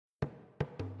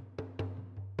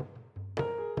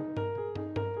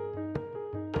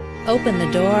Open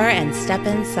the door and step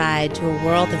inside to a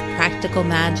world of practical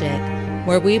magic,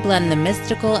 where we blend the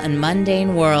mystical and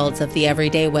mundane worlds of the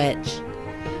everyday witch.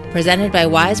 Presented by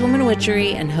Wise Woman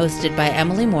Witchery and hosted by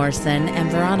Emily Morrison and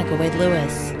Veronica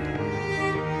Wade-Lewis.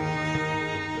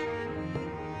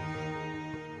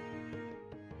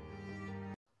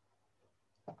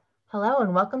 Hello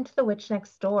and welcome to The Witch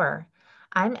Next Door.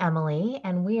 I'm Emily,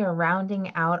 and we are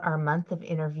rounding out our month of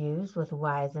interviews with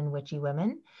wise and witchy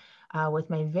women with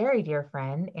my very dear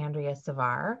friend, Andrea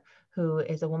Savar, who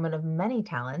is a woman of many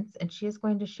talents, and she is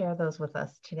going to share those with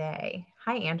us today.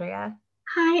 Hi, Andrea.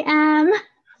 Hi, Em.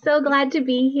 So glad to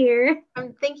be here.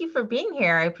 Thank you for being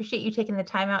here. I appreciate you taking the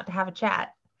time out to have a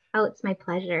chat. Oh, it's my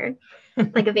pleasure.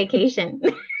 It's like a vacation.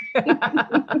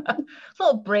 A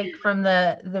little break from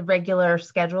the regular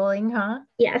scheduling, huh?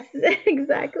 Yes,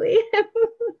 exactly.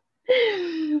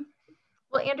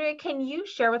 Well, Andrea, can you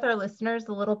share with our listeners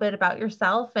a little bit about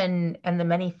yourself and the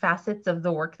many facets of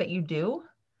the work that you do?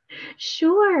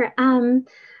 Sure.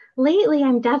 Lately,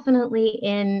 I'm definitely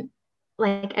in,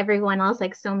 like everyone else,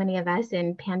 like so many of us,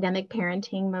 in pandemic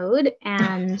parenting mode,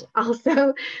 and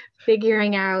also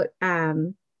figuring out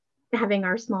having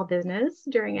our small business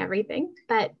during everything.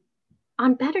 But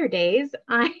on better days,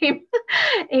 I'm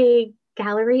a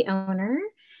gallery owner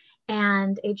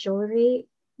and a jewelry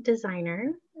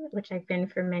designer, which I've been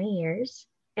for many years,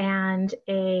 and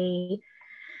a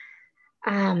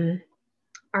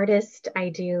artist.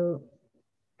 I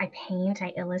paint,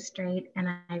 I illustrate, and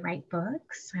I write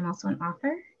books. I'm also an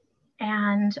author,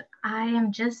 and I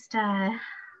am just, I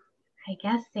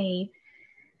guess, a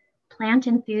plant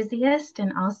enthusiast,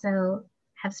 and also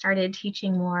have started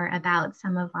teaching more about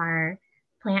some of our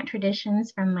plant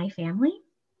traditions from my family.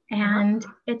 And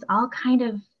it's all kind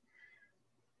of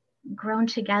grown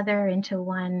together into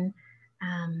one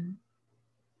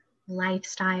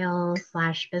lifestyle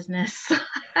slash business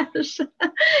slash,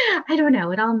 I don't know,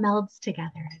 it all melds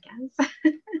together, I guess.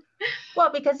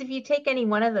 Well, because if you take any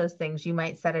one of those things, you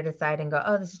might set it aside and go,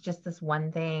 oh, this is just this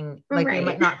one thing. Like You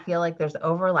might not feel like there's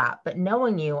overlap, but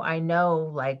knowing you, I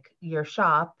know like your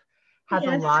shop has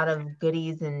a lot of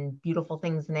goodies and beautiful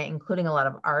things in it, including a lot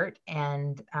of art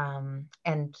and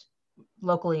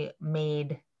locally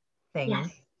made things.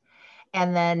 Yes.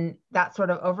 And then that sort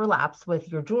of overlaps with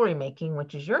your jewelry making,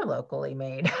 which is your locally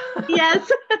made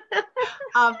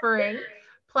offering,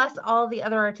 plus all the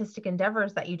other artistic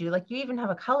endeavors that you do. Like you even have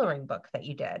a coloring book that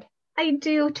you did. I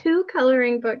do 2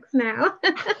 coloring books now.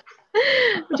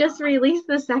 Just released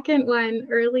the second one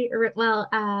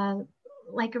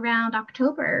like around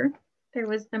October. There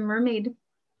was the mermaid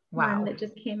one that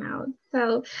just came out.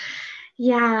 So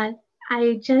yeah,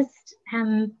 I just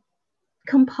am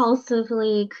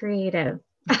compulsively creative.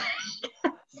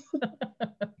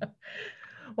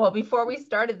 Well, before we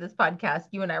started this podcast,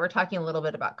 you and I were talking a little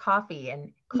bit about coffee,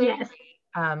 and clearly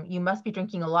you must be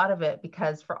drinking a lot of it,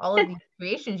 because for all of these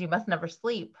creations, you must never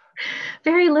sleep.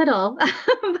 Very little.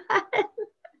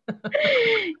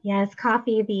 Yes,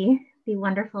 coffee, the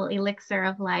wonderful elixir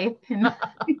of life.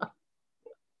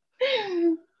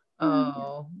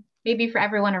 Oh, maybe for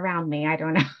everyone around me, I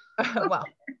don't know. Well,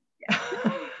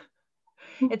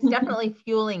 it's definitely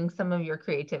fueling some of your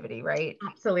creativity, right?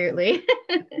 Absolutely.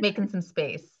 Making some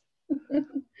space.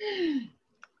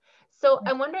 So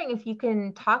I'm wondering if you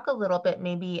can talk a little bit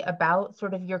maybe about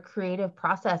sort of your creative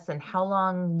process and how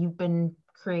long you've been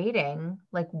creating,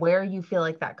 like where you feel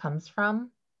like that comes from,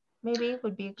 maybe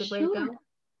would be a good way to go.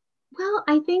 Well,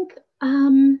 I think,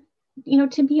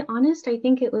 to be honest, I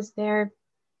think it was there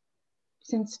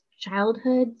since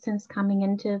childhood, since coming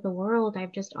into the world.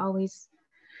 I've just always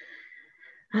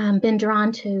been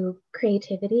drawn to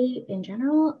creativity in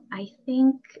general. I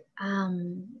think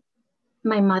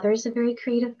my mother's a very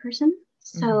creative person.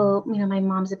 So, my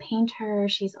mom's a painter.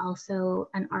 She's also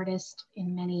an artist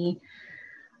in many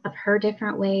of her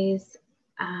different ways.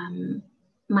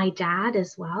 My dad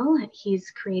as well. He's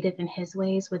creative in his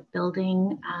ways with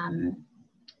building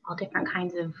all different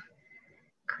kinds of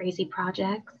crazy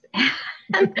projects.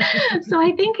 So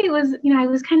I think it was, I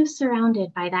was kind of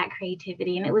surrounded by that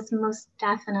creativity, and it was most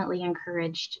definitely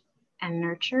encouraged and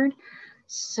nurtured.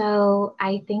 So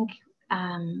I think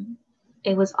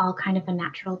it was all kind of a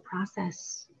natural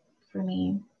process for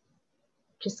me.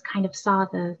 Just kind of saw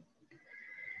the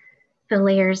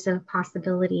layers of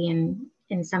possibility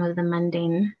in some of the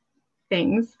mundane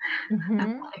things.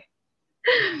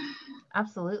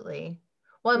 Absolutely.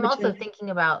 Well, I'm also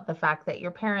thinking about the fact that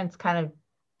your parents kind of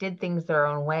did things their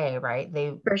own way, right?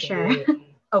 They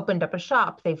opened up a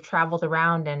shop. They've traveled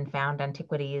around and found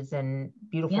antiquities and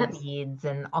beautiful beads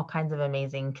and all kinds of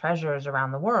amazing treasures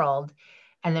around the world,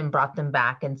 and then brought them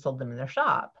back and sold them in their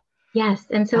shop. Yes.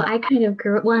 And so Uh, I kind of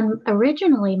grew, well,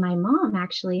 originally my mom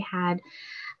actually had,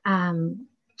 um,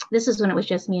 this is when it was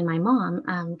just me and my mom,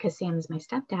 because Sam is my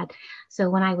stepdad. So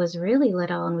when I was really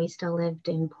little and we still lived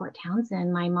in Port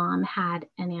Townsend, my mom had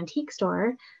an antique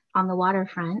store on the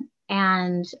waterfront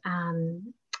and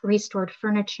restored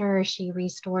furniture. She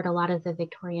restored a lot of the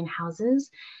Victorian houses.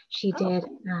 She oh, did,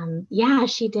 yeah,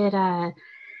 she did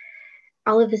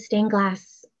all of the stained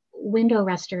glass window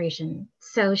restoration.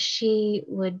 So she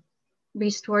would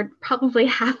restored probably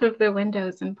half of the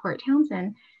windows in Port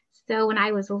Townsend. So when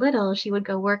I was little, she would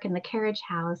go work in the carriage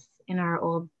house in our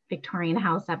old Victorian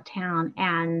house uptown.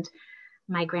 And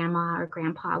my grandma or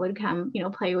grandpa would come,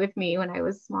 play with me when I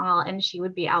was small. And she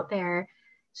would be out there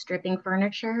stripping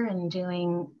furniture and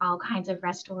doing all kinds of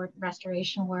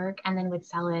restoration work and then would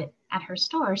sell it at her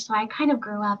store. So I kind of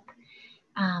grew up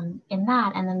in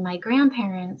that. And then my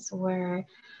grandparents were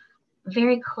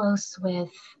very close with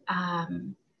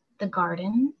the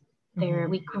garden. There,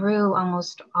 mhm. we grew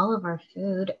almost all of our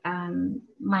food.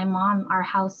 My mom, our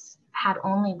house had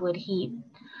only wood heat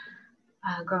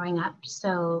growing up,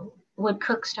 so wood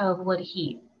cook stove, wood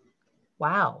heat.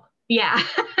 Wow. Yeah.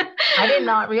 I did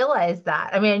not realize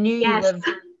that. I mean, I knew you Yes. lived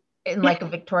in like a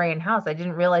Victorian house. I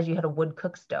didn't realize you had a wood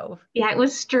cook stove. Yeah, it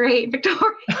was straight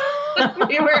Victorian.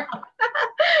 We were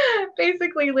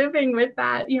basically living with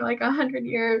that, like 100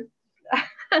 years,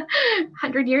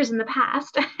 100 years in the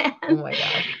past. Oh and my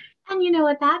gosh.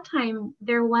 at that time,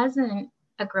 there wasn't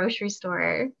a grocery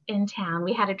store in town.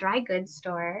 We had a dry goods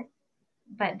store,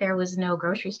 but there was no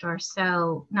grocery store.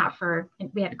 So, not for,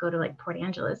 we had to go to like Port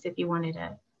Angeles if you wanted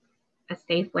a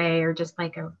Safeway or just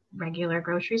like a regular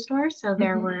grocery store. So,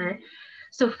 Mhm.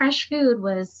 so fresh food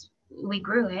was, we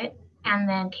grew it and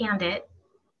then canned it.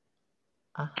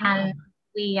 Uh-huh. And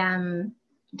we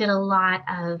did a lot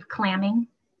of clamming.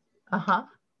 Uh-huh.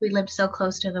 We lived so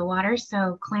close to the water.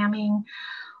 So, clamming,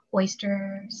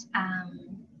 oysters,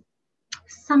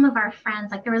 some of our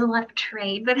friends, like there was a lot of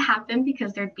trade that happened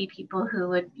because there'd be people who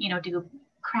would, do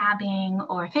crabbing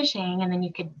or fishing, and then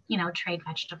you could, trade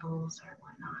vegetables or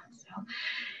whatnot. So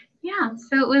yeah,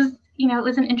 so it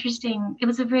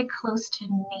was a very close to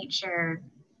nature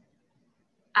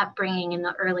upbringing in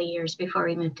the early years before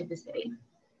we moved to the city.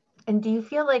 And do you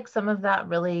feel like some of that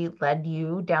really led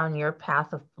you down your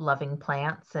path of loving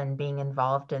plants and being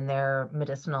involved in their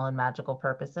medicinal and magical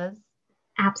purposes?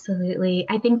 Absolutely.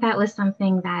 I think that was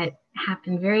something that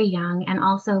happened very young, and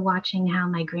also watching how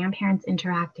my grandparents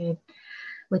interacted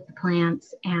with the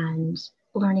plants and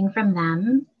learning from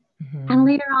them. And Hmm.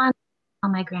 later on,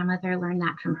 my grandmother learned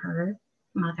that from her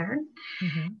mother,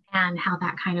 Hmm. and how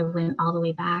that kind of went all the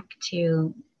way back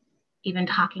to even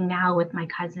talking now with my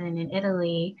cousin in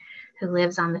Italy who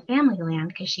lives on the family land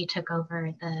because she took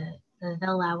over the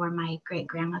villa where my great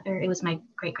grandmother, it was my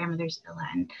great grandmother's villa,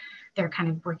 and they're kind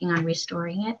of working on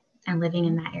restoring it and living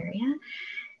in that area.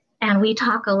 And we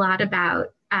talk a lot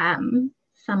about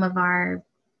some of our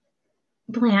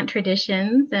plant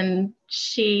traditions. And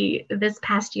this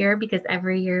past year, because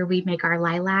every year we make our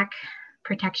lilac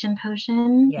protection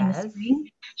potion in the Yes. spring,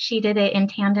 she did it in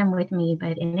tandem with me,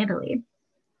 but in Italy.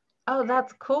 Oh,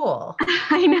 that's cool.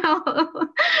 I know.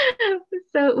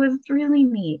 So it was really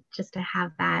neat just to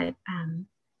have that.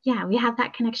 Yeah, we have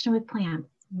that connection with plants,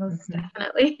 most Hmm.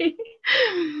 definitely.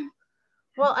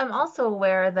 Well, I'm also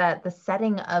aware that the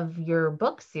setting of your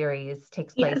book series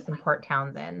takes Yes, place in Port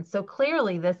Townsend. So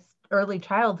clearly, this early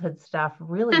childhood stuff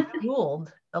really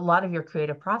fueled a lot of your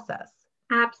creative process.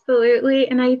 absolutely.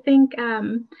 And I think,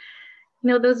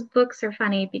 those books are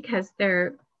funny because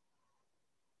they're,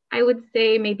 I would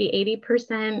say, maybe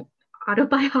 80%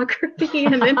 autobiography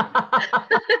and then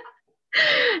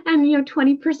and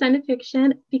 20% of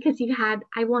fiction, because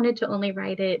I wanted to only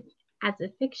write it as a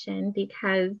fiction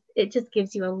because it just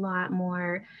gives you a lot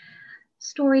more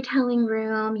storytelling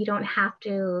room. You don't have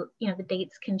to, the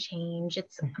dates can change.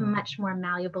 It's Mhm. much more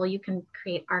malleable. You can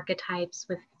create archetypes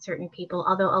with certain people,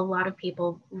 although a lot of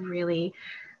people really,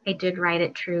 I did write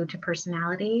it true to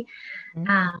personality. Mhm.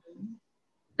 Um,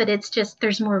 but it's just,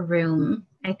 there's more room,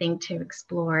 I think, to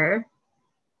explore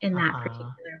in that Uh-huh.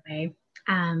 particular way.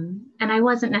 And I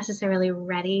wasn't necessarily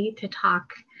ready to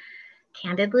talk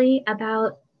candidly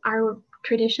about our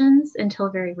traditions until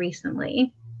very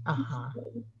recently. Uh-huh.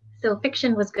 So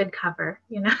fiction was good cover.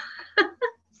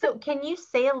 So can you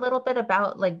say a little bit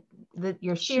about like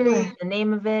your series, Sure, the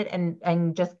name of it,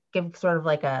 and just give sort of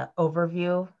like a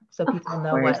overview so of people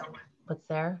know course. what's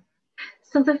there?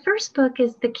 So the first book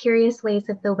is The Curious Ways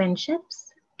of the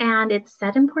Windships, and it's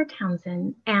set in Port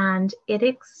Townsend, and it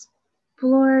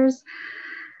explores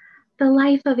the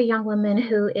life of a young woman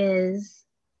who is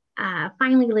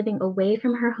finally living away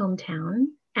from her hometown.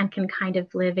 and can kind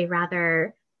of live a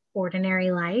rather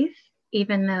ordinary life,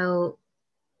 even though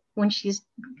when she's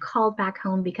called back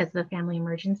home because of the family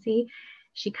emergency,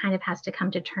 she kind of has to come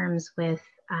to terms with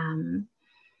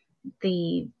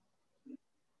the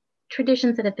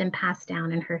traditions that have been passed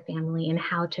down in her family and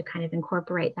how to kind of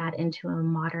incorporate that into a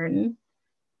modern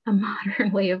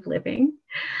way of living.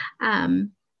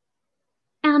 Um,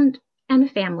 and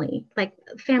family, like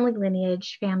family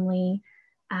lineage, family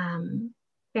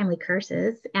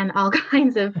curses, and all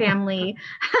kinds of family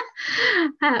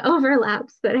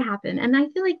overlaps that happen. And I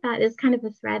feel like that is kind of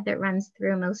a thread that runs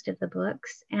through most of the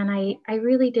books. And I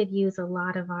really did use a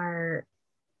lot of our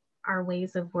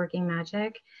ways of working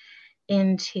magic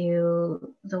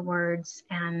into the words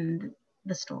and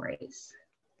the stories.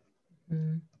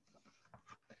 Mm-hmm.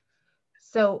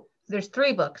 So there's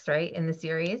 3 books, right, in the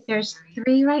series? There's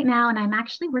 3 right now, and I'm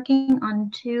actually working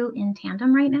on 2 in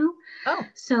tandem right now. Oh.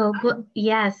 So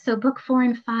yes, so book 4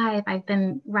 and 5, I've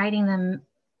been writing them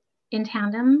in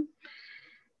tandem,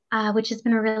 which has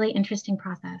been a really interesting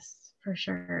process for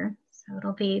sure. So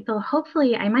they'll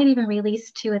hopefully, I might even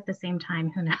release 2 at the same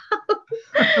time. Who knows?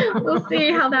 We'll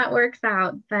see how that works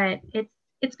out. But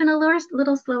it's been a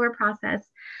little slower process.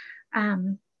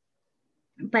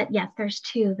 But yes, there's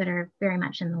 2 that are very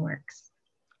much in the works.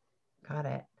 Got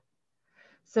it.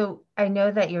 So I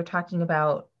know that you're talking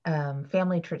about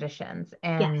family traditions,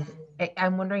 and yes.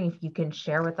 I'm wondering if you can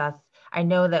share with us. I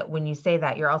know that when you say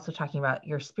that, you're also talking about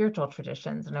your spiritual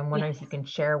traditions, and I'm wondering if you can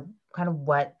share kind of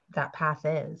what that path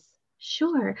is.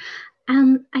 Sure.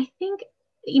 I think,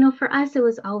 for us, it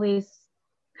was always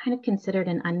kind of considered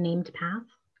an unnamed path,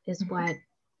 is mm-hmm. what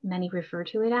many refer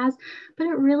to it as, but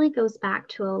it really goes back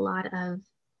to a lot of,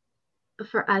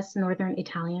 for us, Northern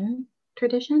Italian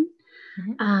tradition.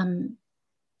 Mm-hmm.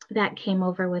 That came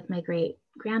over with my great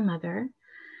grandmother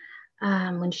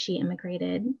when she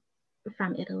immigrated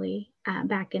from Italy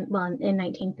back in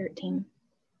 1913.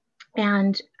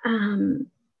 And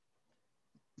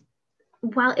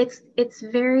while it's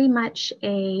very much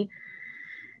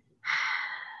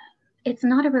it's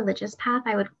not a religious path,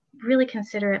 I would really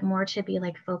consider it more to be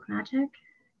like folk magic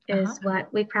is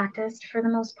what we practiced for the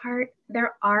most part.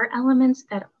 There are elements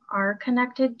that are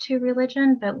connected to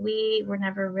religion, but we were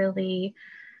never really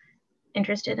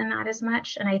interested in that as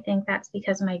much. And I think that's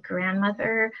because my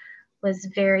grandmother was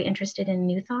very interested in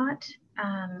New Thought,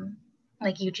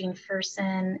 like Eugene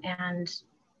Fersen and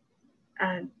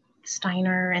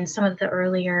Steiner and some of the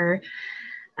earlier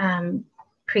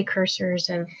precursors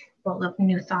of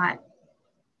New Thought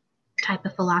type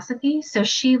of philosophy. So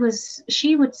she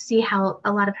would see how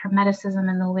a lot of Hermeticism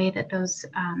and the way that those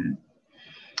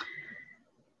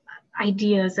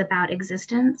ideas about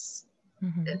existence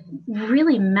mm-hmm.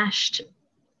 really meshed,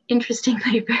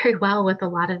 interestingly, very well with a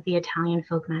lot of the Italian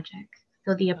folk magic.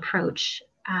 So the approach,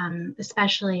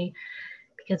 especially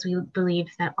because we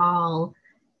believed that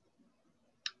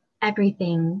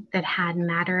everything that had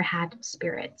matter had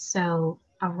spirit. So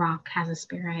a rock has a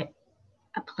spirit,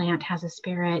 a plant has a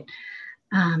spirit,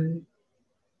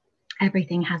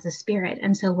 everything has a spirit.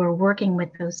 And so we're working with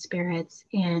those spirits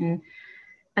in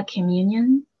a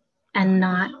communion and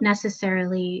not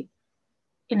necessarily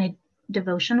in a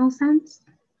devotional sense,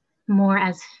 more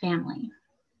as family,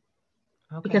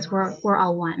 because we're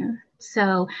all one.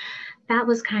 So that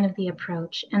was kind of the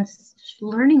approach. And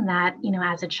learning that,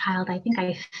 as a child, I think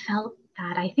I felt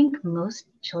that. I think most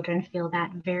children feel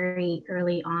that very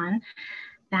early on,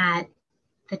 that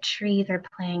the tree they're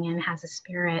playing in has a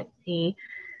spirit. The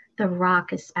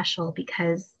rock is special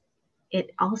because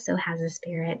it also has a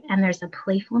spirit. And there's a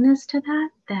playfulness to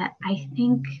that I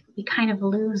think we kind of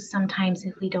lose sometimes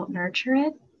if we don't nurture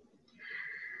it.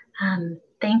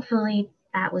 Thankfully,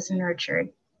 that was nurtured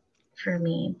for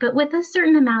me, but with a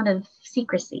certain amount of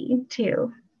secrecy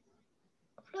too.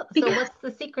 So what's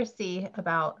the secrecy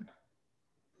about?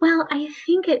 Well, I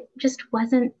think it just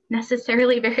wasn't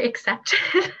necessarily very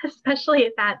accepted, especially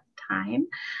at that time.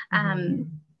 Mm-hmm.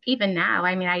 Even now,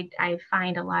 I mean, I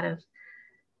find a lot of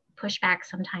pushback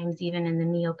sometimes even in the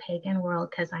neo-pagan world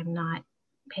because I'm not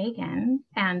pagan.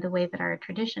 And the way that our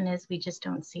tradition is, we just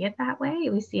don't see it that way.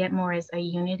 We see it more as a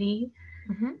unity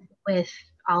mm-hmm. with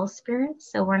all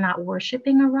spirits. So we're not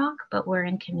worshiping a rock, but we're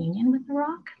in communion with the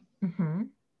rock. Mm-hmm.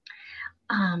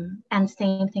 And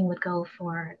same thing would go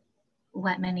for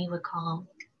what many would call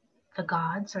the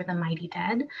gods or the mighty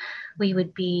dead. We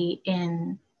would be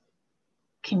in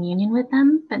communion with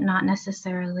them, but not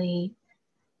necessarily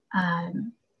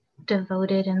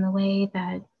devoted in the way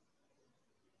that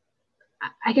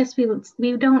I guess we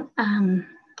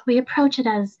approach it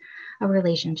as a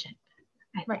relationship.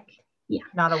 I think. Right. Yeah.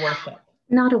 Not a worship.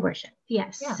 Not a worship,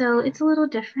 yes. Yeah. So it's a little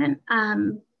different.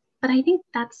 But I think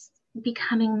that's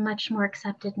becoming much more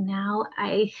accepted now.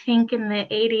 I think in the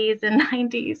 80s and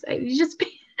 90s,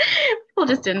 people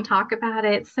just didn't talk about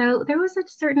it. So there was a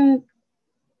certain,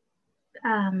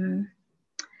 um,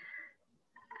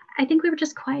 I think we were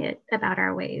just quiet about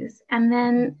our ways. And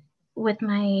then with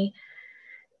a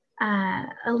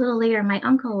little later, my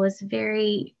uncle was a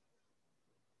very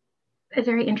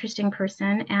interesting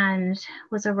person and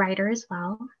was a writer as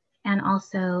well, and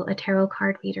also a tarot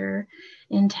card reader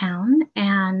in town,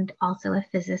 and also a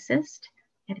physicist,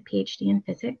 had a PhD in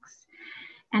physics.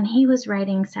 And he was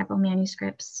writing several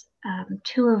manuscripts,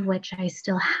 two of which I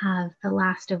still have, the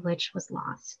last of which was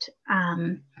lost.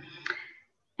 And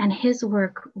his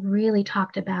work really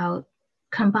talked about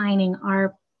combining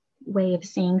our way of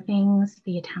seeing things,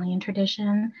 the Italian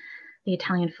tradition, the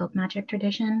Italian folk magic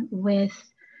tradition, with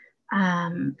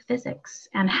physics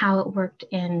and how it worked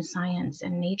in science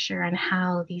and nature, and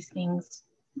how these things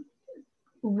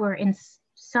were in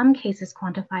some cases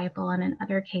quantifiable, and in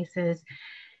other cases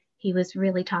he was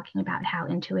really talking about how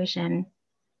intuition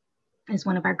is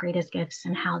one of our greatest gifts,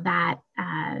 and how that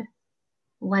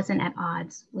wasn't at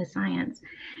odds with science.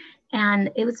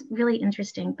 And it was really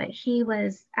interesting, but he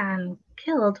was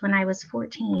killed when I was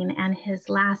 14, and his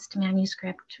last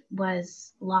manuscript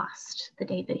was lost the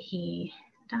day that he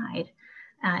died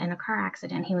in a car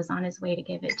accident. He was on his way to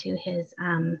give it to his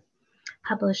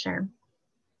publisher.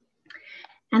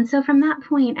 And so from that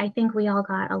point, I think we all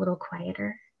got a little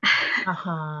quieter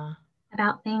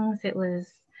about things. It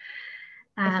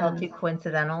felt too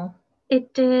coincidental.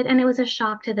 It did, and it was a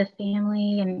shock to the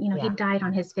family. And he died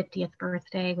on his 50th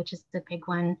birthday, which is the big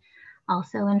one.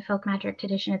 Also in folk magic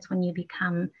tradition, it's when you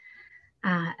become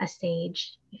a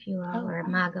sage, if you will, or a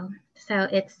mago. So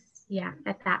it's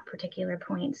at that particular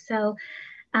point. So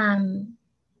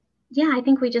I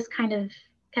think we just kind of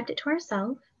kept it to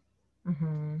ourselves.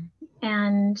 Mm-hmm.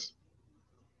 And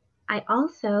I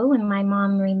also, when my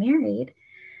mom remarried,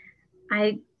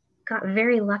 I got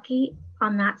very lucky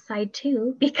on that side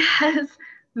too, because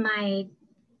my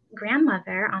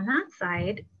grandmother on that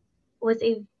side was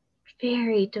a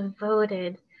very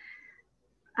devoted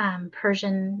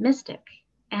Persian mystic.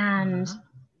 And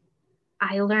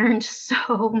I learned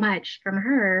so much from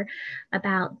her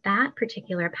about that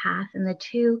particular path, and the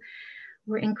two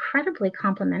were incredibly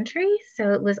complementary.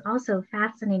 So it was also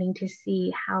fascinating to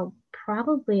see how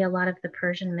probably a lot of the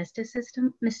Persian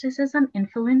mysticism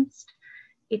influenced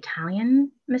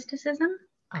Italian mysticism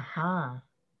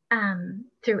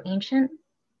through ancient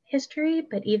history,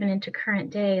 but even into current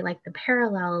day. Like, the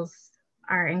parallels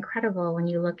are incredible when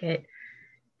you look at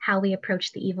how we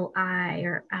approach the evil eye,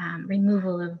 or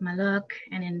removal of Maluk,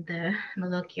 and in the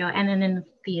Malukyo, and then in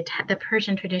the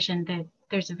Persian tradition,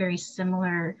 there's a very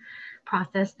similar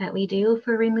process that we do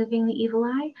for removing the evil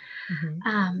eye.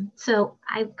 Mm-hmm. So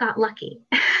I got lucky.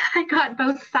 I got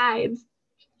both sides,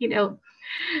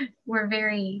 were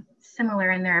very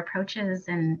similar in their approaches,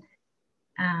 and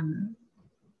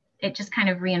it just kind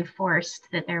of reinforced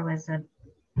that there was a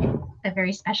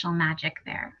very special magic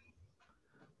there.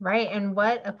 Right. And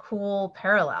what a cool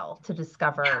parallel to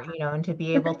discover, and to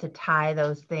be able to tie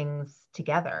those things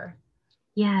together.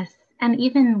 Yes. And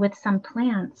even with some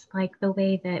plants, like the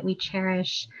way that we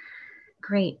cherish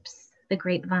grapes, the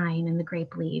grapevine and the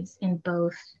grape leaves, in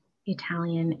both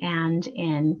Italian and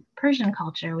in Persian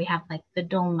culture. We have like the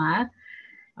dolma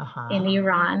in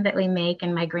Iran that we make,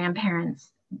 and my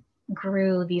grandparents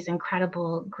grew these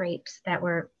incredible grapes that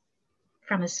were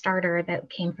from a starter that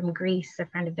came from Greece. A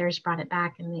friend of theirs brought it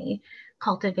back, and they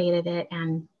cultivated it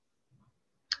and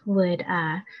would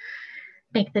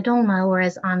make the dolma.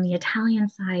 Whereas on the Italian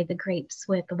side, the grapes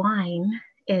with wine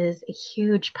is a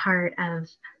huge part of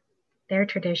their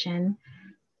tradition.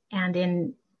 And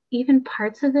in even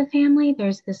parts of the family,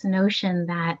 there's this notion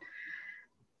that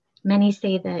many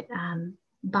say that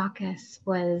Bacchus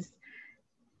was,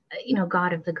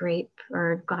 god of the grape,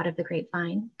 or god of the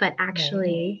grapevine, but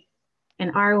actually, in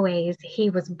our ways,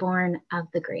 he was born of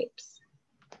the grapes.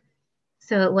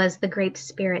 So it was the grape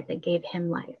spirit that gave him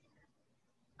life.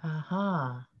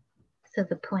 So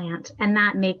the plant, and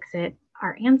that makes it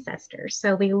our ancestors.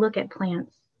 So we look at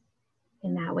plants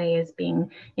in that way as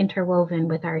being interwoven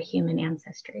with our human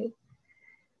ancestry.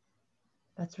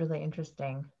 That's really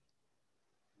interesting.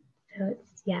 So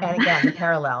it's, And again, the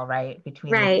parallel, right,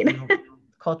 between the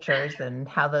cultures and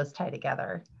how those tie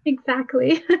together.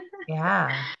 Exactly.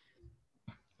 Yeah.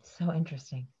 So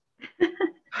interesting.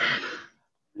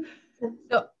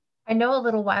 So I know a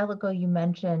little while ago you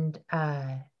mentioned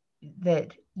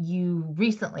that you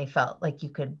recently felt like you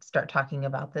could start talking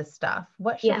about this stuff.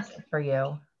 What shifted for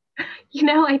you?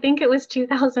 I think it was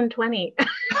 2020.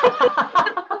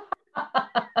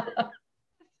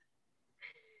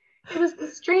 It was the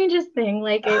strangest thing.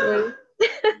 Like it was,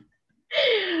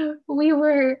 we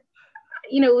were,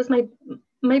 it was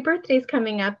my birthday's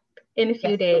coming up in a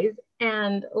few Yes. days.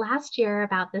 And last year,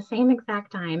 about the same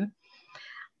exact time,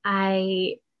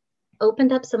 I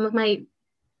opened up some of my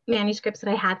manuscripts that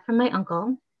I had from my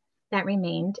uncle that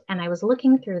remained, and I was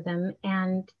looking through them.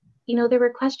 And, there were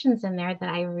questions in there that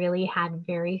I really had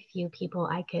very few people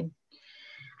I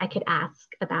could ask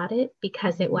about it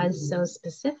because it was so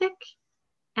specific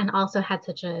and also had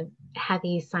such a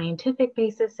heavy scientific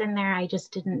basis in there. I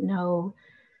just didn't know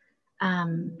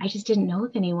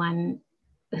of anyone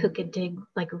who could dig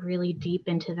like really deep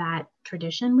into that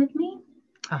tradition with me.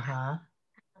 Uh-huh.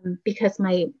 Because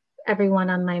everyone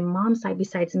on my mom's side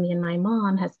besides me and my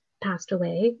mom has passed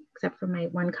away except for my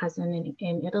one cousin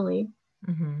in Italy.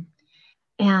 Mm-hmm.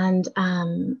 And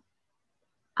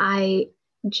I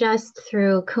just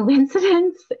through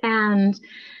coincidence and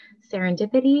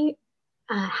serendipity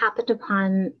happened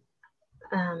upon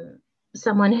um,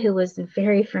 someone who was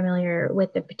very familiar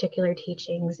with the particular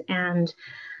teachings, and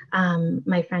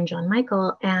my friend John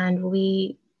Michael. And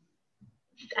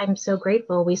I'm so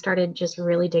grateful we started just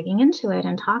really digging into it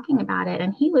and talking about it.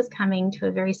 And he was coming to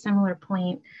a very similar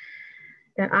point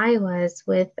that I was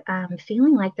with,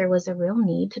 feeling like there was a real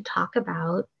need to talk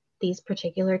about these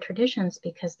particular traditions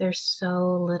because there's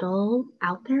so little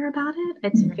out there about it.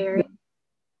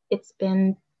 It's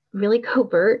been really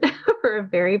covert for a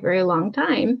very, very long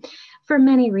time for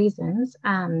many reasons.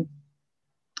 And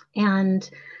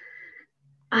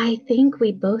I think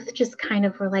we both just kind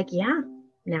of were like, yeah,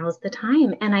 now's the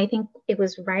time. And I think it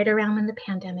was right around when the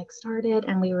pandemic started,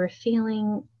 and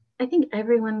I think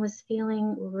everyone was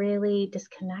feeling really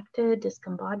disconnected,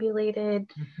 discombobulated.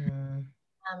 Mm-hmm.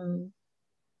 Um,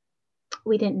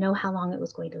 we didn't know how long it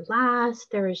was going to last.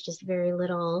 There was just very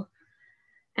little,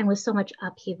 and with so much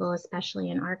upheaval, especially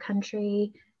in our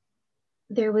country,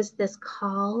 there was this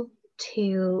call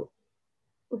to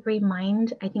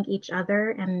remind, I think, each other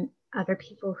and other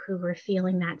people who were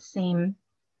feeling that same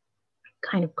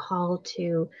kind of call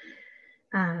to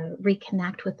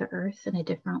reconnect with the earth in a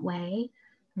different way.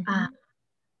 Mm-hmm. Uh,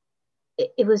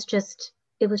 it was just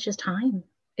time.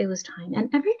 It was time, and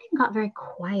everything got very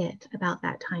quiet about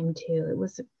that time too. It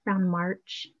was around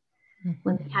March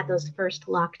when we had those Mm-hmm. first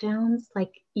lockdowns.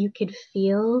 Like you could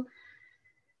feel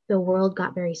the world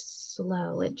got very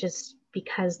slow. It just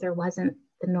because there wasn't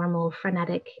the normal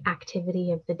frenetic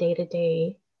activity of the day to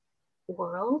day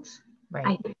world. I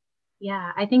Right.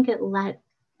 Yeah, I think it left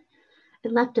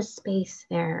a space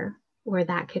there where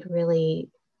that could really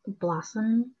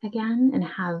blossom again and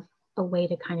have a way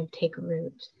to kind of take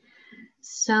root.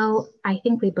 So I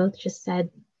think we both just said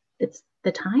it's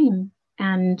the time.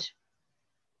 And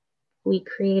we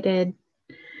created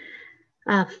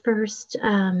a first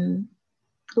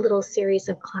little series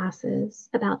of classes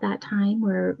about that time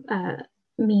where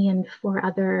me and four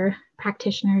other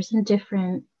practitioners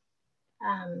in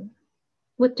um,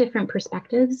 with different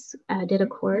perspectives did a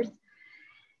course.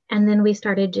 And then we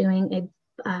started doing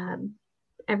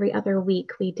every other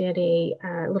week we did a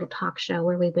little talk show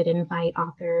where we would invite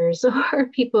authors or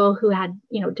people who had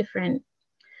different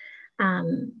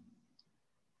um,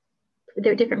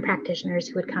 there different practitioners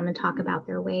who would come and talk about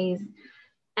their ways.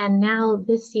 And now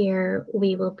this year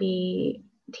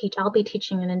I'll be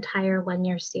teaching an entire 1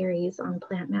 year series on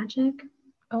plant magic.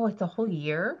 Oh, it's a whole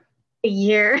year? A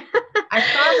year. I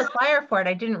saw the flyer for it.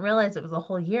 I didn't realize it was a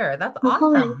whole year. That's Oh,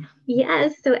 awesome.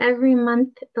 yes. So every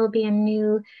month there'll be a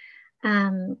new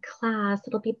class.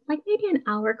 It'll be like maybe an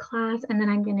hour class, and then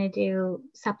I'm going to do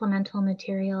supplemental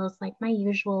materials like my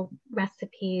usual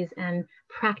recipes and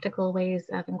practical ways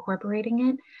of incorporating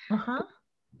it. Uh-huh.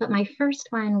 But my first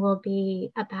one will be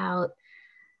about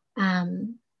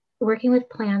um, working with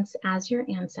plants as your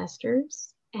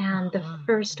ancestors. And the Uh-huh.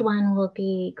 first one will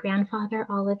be grandfather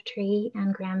olive tree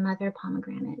and grandmother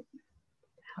pomegranate.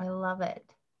 I love it.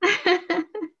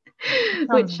 It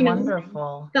sounds Which,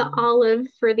 wonderful. the olive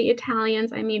for the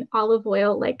Italians, I mean, olive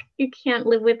oil, like you can't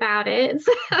live without it.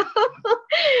 So,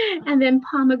 and then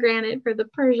pomegranate for the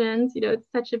Persians,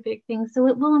 it's such a big thing. So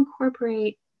it will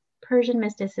incorporate Persian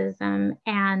mysticism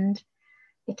and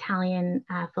Italian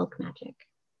folk magic.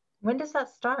 When does that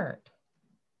start?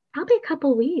 I'll be a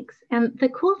couple weeks. And the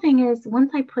cool thing is,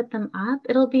 once I put them up,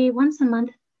 it'll be once a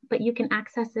month, but you can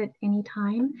access it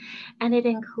anytime. And it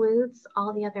includes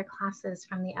all the other classes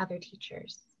from the other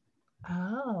teachers.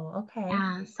 Oh, okay.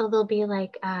 Yeah, so there'll be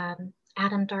like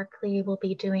Adam Darkley will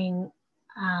be doing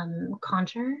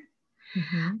conjure.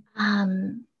 Mm-hmm.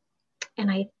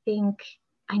 And I think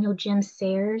I know Jim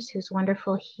Sayers, who's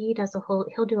wonderful.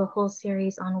 He'll do a whole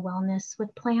series on wellness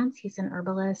with plants. He's an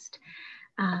herbalist.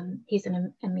 He's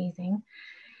amazing.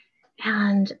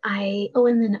 And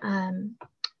then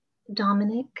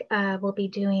Dominic will be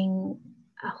doing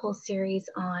a whole series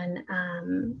on,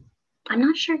 I'm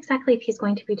not sure exactly if he's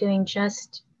going to be doing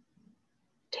just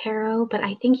tarot, but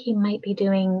I think he might be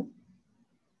doing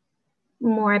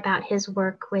more about his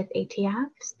work with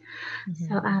ATFs. Mm-hmm.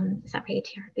 So is that right,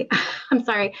 ATR? I'm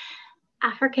sorry,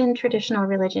 African traditional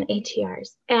religion,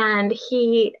 ATRs. And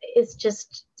he is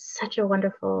just such a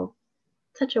wonderful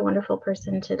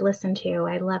person to listen to.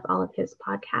 I love all of his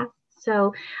podcasts.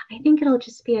 So I think it'll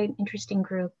just be an interesting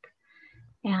group.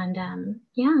 And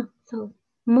so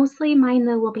mostly mine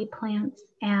though will be plants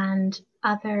and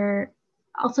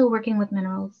also working with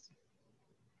minerals.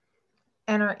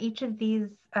 And are each of these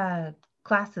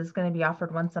classes going to be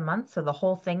offered once a month? So the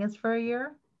whole thing is for a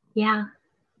year? Yeah.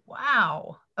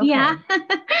 Wow. Okay. Yeah.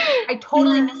 I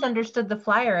totally misunderstood the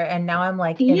flyer, and now I'm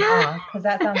like in awe because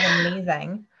that sounds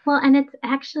amazing. Well, and it's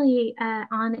actually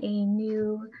on a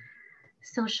new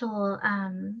social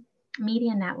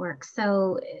media network.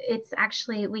 So it's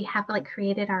actually, we have like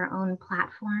created our own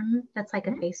platform that's like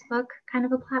a Facebook kind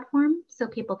of a platform. So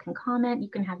people can comment, you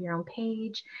can have your own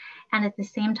page. And at the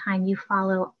same time, you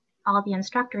follow all the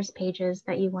instructors' pages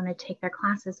that you want to take their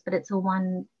classes, but it's a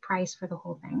one price for the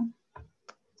whole thing.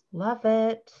 Love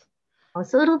it. Oh,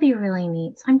 so it'll be really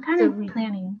neat. So I'm kind of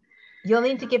planning. You'll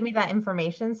need to give me that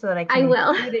information so that I can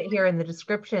include it here in the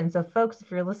description. So folks,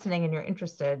 if you're listening and you're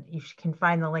interested, you can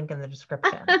find the link in the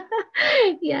description.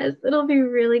 Yes, it'll be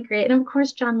really great. And of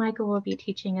course, John Michael will be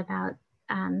teaching about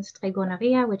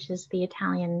stregoneria, which is the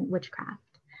Italian witchcraft.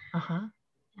 Uh-huh.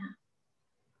 Yeah.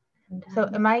 And, so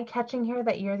am I catching here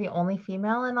that you're the only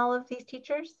female in all of these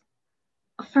teachers?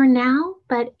 For now,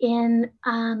 but in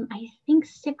I think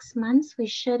 6 months we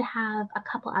should have a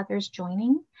couple others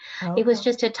joining. Okay. It was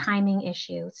just a timing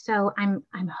issue, so I'm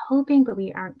hoping, but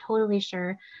we aren't totally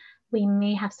sure. We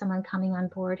may have someone coming on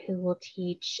board who will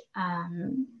teach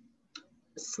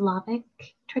Slavic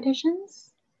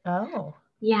traditions. Oh,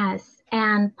 yes,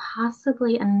 and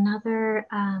possibly another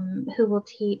who will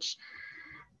teach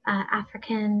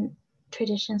African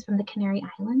traditions from the Canary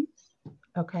Islands.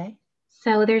 Okay.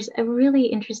 So there's a really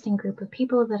interesting group of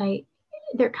people that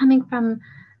they're coming from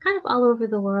kind of all over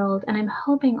the world. And I'm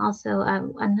hoping also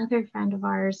another friend of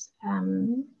ours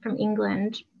from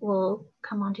England will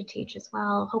come on to teach as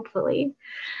well, hopefully.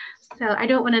 So I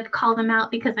don't want to call them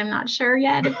out because I'm not sure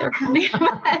yet if they're coming.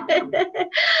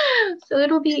 So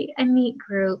it'll be a neat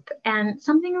group and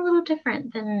something a little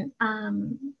different than,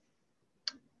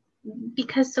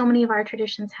 because so many of our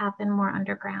traditions have been more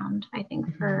underground, I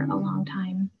think, for a long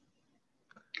time.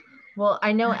 Well,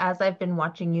 I know as I've been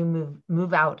watching you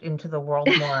move out into the world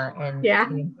more and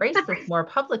embrace this more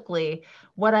publicly,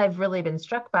 what I've really been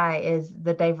struck by is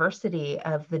the diversity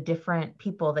of the different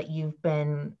people that you've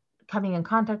been coming in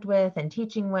contact with and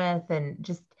teaching with. And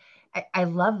just, I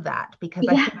love that because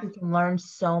I think we can learn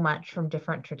so much from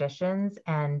different traditions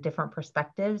and different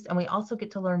perspectives. And we also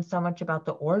get to learn so much about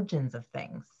the origins of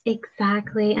things.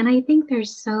 Exactly. And I think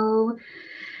there's so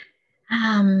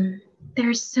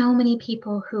many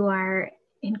people who are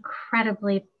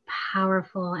incredibly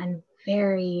powerful and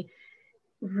very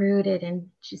rooted and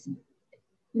just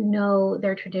know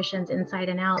their traditions inside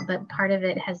and out. But part of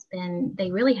it has been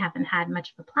they really haven't had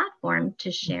much of a platform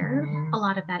to share a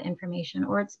lot of that information,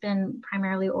 or it's been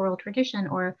primarily oral tradition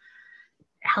or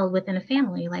held within a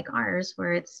family like ours,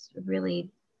 where it's really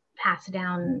passed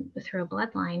down through a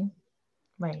bloodline.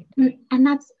 Right. And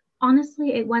that's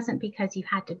honestly, it wasn't because you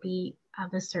had to be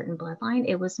of a certain bloodline.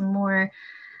 It was more,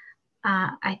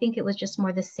 I think it was just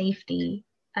more the safety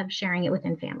of sharing it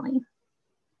within family.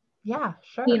 Yeah,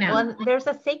 sure. Well, and there's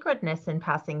a sacredness in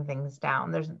passing things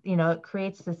down. There's, it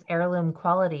creates this heirloom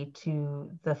quality to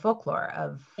the folklore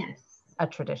of a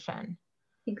tradition.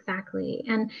 Exactly.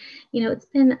 And,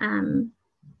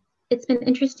 it's been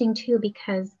interesting too,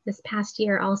 because this past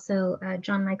year also,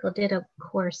 John Michael did a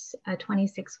course, a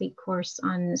 26-week course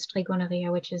on stregoneria,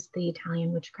 which is the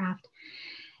Italian witchcraft.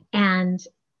 And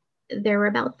there were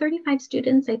about 35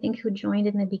 students, I think, who joined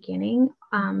in the beginning.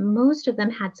 Most of them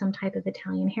had some type of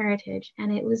Italian heritage.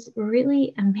 And it was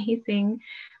really amazing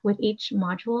with each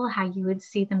module, how you would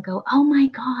see them go, oh my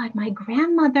God, my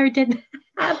grandmother did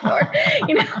that. Or,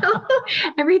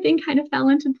 everything kind of fell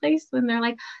into place when they're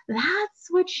like, that's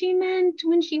what she meant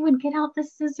when she would get out the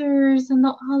scissors and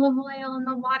the olive oil and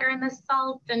the water and the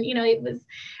salt. And, it was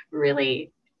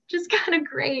really just kind of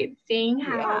great seeing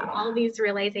how all these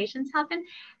realizations happen.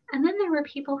 And then there were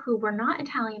people who were not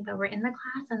Italian, but were in the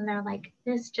class and they're like,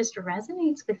 this just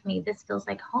resonates with me. This feels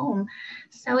like home.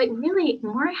 So it really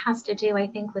more has to do, I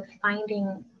think, with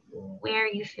finding where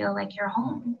you feel like you're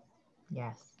home.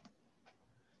 Yes.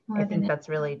 I More than think it. that's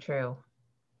really true.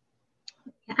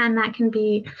 And that can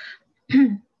be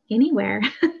anywhere,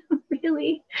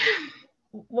 really.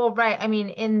 Well, right. I mean,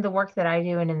 in the work that I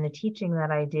do and in the teaching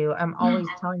that I do, I'm Yeah. always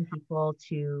telling people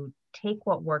to take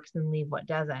what works and leave what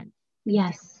doesn't.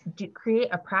 Yes, Create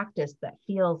a practice that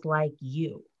feels like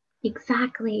you,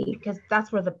 exactly. because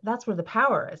that's where the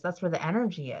power is. That's where the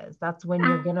energy is. That's when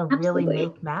you're gonna really Absolutely.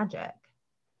 make magic.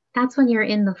 That's when you're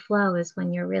in the flow, is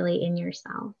when you're really in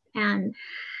yourself. And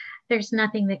there's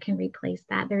nothing that can replace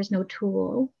that. There's no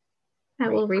tool that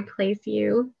Right. will replace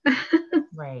you.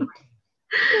 Right.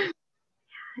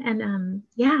 And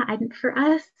yeah, and for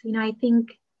us, I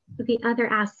think the other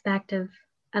aspect of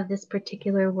this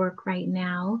particular work right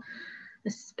now,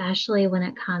 especially when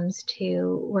it comes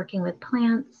to working with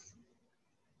plants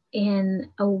in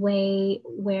a way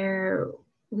where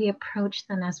we approach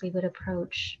them as we would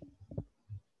approach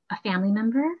a family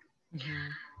member,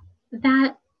 Mm-hmm.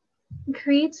 that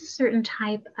creates a certain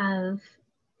type of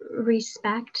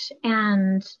respect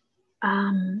and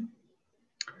um,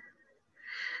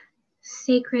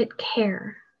 sacred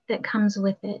care that comes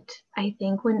with it. I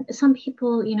think when some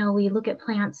people, we look at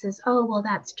plants as, oh, well,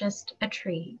 that's just a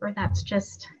tree or that's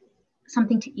just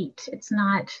something to eat. It's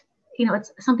not,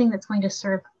 it's something that's going to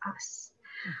serve us.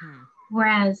 Mm-hmm.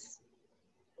 Whereas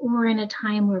we're in a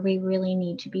time where we really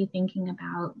need to be thinking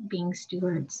about being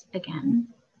stewards again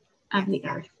of Yes. the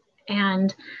earth.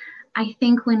 And I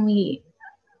think when we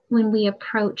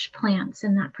approach plants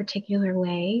in that particular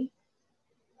way,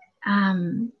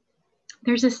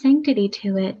 there's a sanctity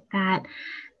to it that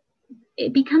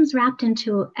it becomes wrapped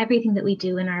into everything that we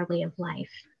do in our way of life.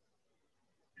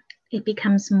 It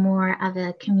becomes more of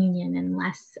a communion and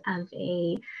less of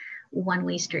a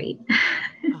one-way street.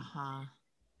 Uh-huh.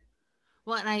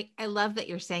 Well, and I love that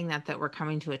you're saying that we're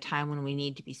coming to a time when we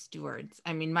need to be stewards.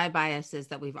 I mean, my bias is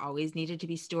that we've always needed to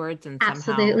be stewards, and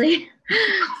somehow Absolutely.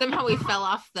 somehow we fell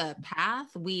off the path.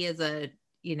 We as a,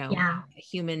 Yeah.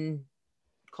 human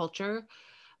culture.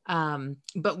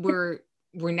 But we're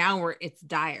now where it's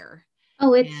dire.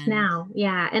 Oh, it's And now.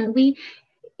 Yeah. And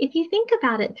if you think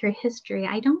about it through history,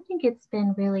 I don't think it's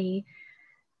been really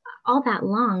all that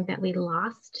long that we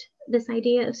lost this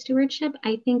idea of stewardship.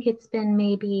 I think it's been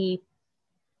maybe,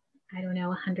 I don't know,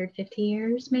 150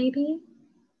 years, maybe.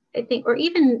 I think, or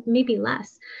even maybe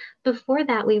less. Before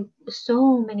that,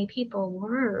 so many people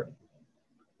were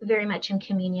very much in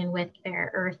communion with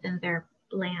their earth and their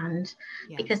land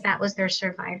yes, because that was their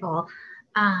survival.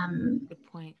 good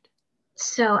point.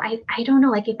 So I don't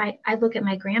know, like if I look at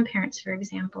my grandparents, for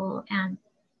example, and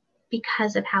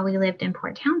because of how we lived in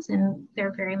Port Townsend,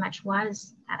 there very much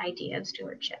was that idea of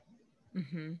stewardship.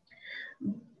 Mm-hmm.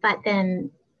 But then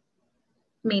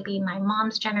maybe my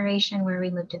mom's generation, where we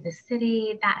moved to the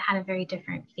city, that had a very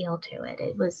different feel to it.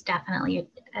 It was definitely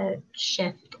a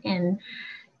shift in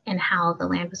how the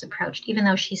land was approached, even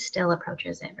though she still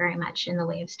approaches it very much in the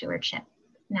way of stewardship.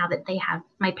 Now that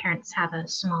my parents have a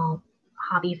small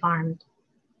hobby farm,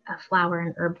 a flower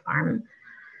and herb farm.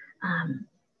 Um,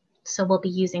 so we'll be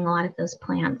using a lot of those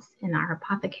plants in our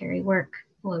apothecary work.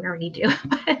 Well, we already do,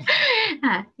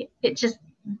 but it just,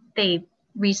 they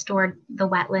restored the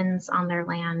wetlands on their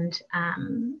land,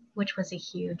 which was a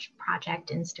huge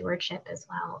project in stewardship as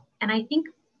well. And I think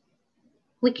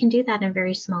we can do that in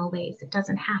very small ways. It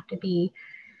doesn't have to be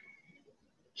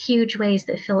huge ways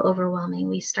that feel overwhelming.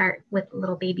 We start with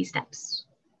little baby steps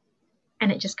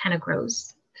and it just kind of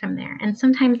grows from there. And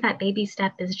sometimes that baby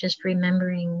step is just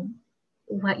remembering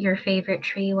what your favorite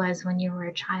tree was when you were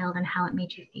a child and how it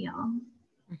made you feel.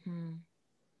 Mm-hmm.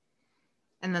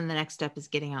 And then the next step is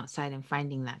getting outside and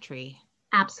finding that tree.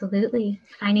 Absolutely.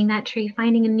 Finding that tree,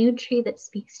 finding a new tree that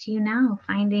speaks to you now, Yes.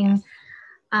 finding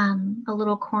a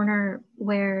little corner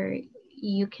where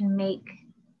you can make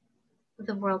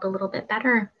the world a little bit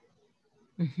better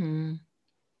Mm-hmm.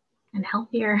 and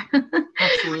healthier.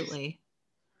 Absolutely.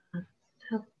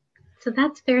 so, so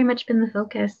that's very much been the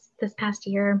focus this past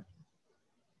year.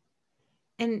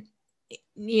 And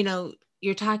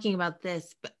you're talking about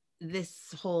this, but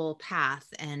this whole path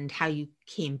and how you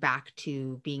came back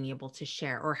to being able to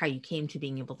share, or how you came to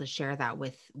being able to share that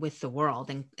with the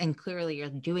world, and clearly you're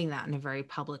doing that in a very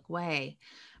public way.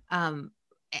 um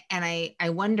and I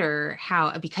wonder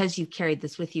how, because you've carried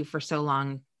this with you for so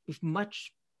long,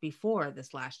 much before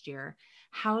this last year,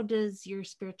 how does your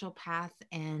spiritual path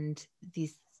and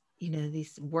these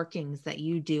workings that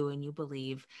you do and you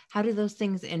believe, how do those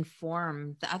things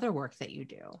inform the other work that you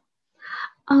do?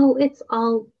 Oh, it's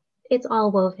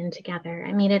all woven together.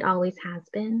 I mean, it always has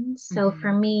been. So for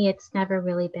Mm-hmm. me, it's never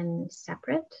really been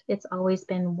separate. It's always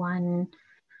been one,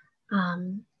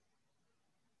 um,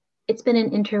 it's been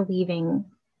an interweaving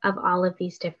of all of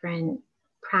these different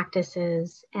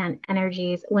practices and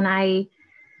energies. When I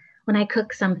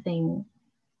cook something,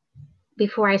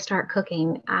 before I start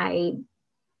cooking, I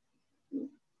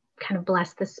kind of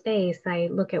bless the space. I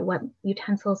look at what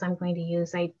utensils I'm going to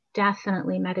use. I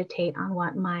definitely meditate on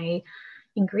what my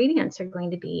ingredients are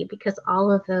going to be because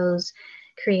all of those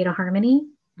create a harmony.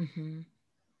 Mm-hmm. You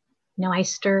know, I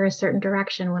stir a certain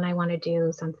direction when I want to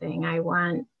do something. I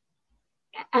want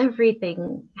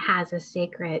everything has a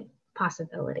sacred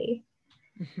possibility.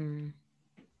 Mm-hmm.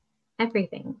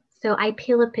 Everything. So I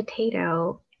peel a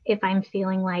potato if I'm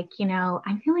feeling like,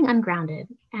 I'm feeling ungrounded.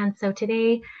 And so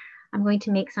today I'm going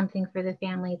to make something for the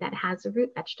family that has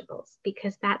root vegetables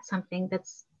because that's something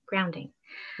that's grounding.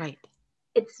 Right.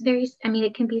 It's very, I mean,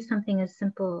 it can be something as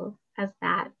simple as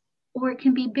that, or it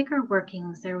can be bigger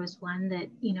workings. There was one that,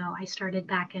 I started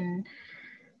back in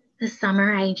the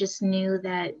summer. I just knew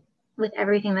that with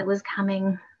everything that was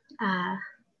coming, uh,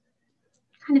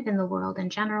 kind of in the world in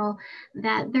general,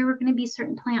 that there were going to be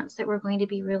certain plants that were going to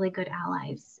be really good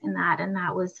allies in that. And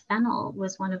that was fennel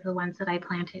was one of the ones that I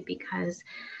planted because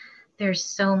there's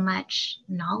so much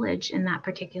knowledge in that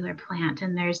particular plant.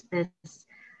 And there's this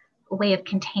way of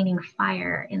containing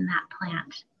fire in that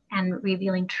plant and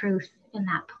revealing truth in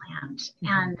that plant. Mm-hmm.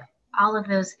 And all of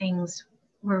those things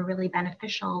were really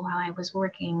beneficial while I was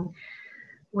working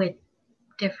with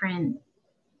different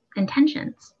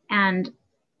intentions. And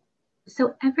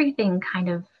so everything kind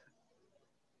of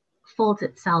folds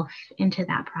itself into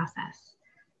that process.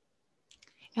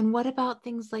 And what about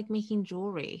things like making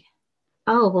jewelry?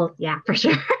 Oh, well, yeah, for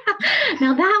sure.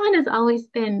 Now, that one has always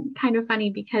been kind of funny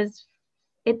because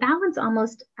that one's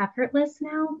almost effortless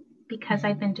now because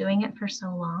I've Mm-hmm. been doing it for so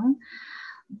long.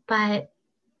 But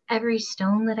every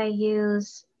stone that I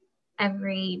use,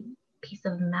 every piece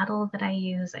of metal that I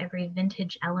use, every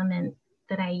vintage element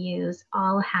that I use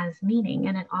all has meaning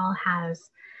and it all has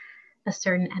a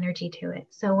certain energy to it.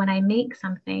 So when I make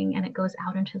something and it goes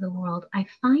out into the world, I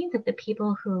find that the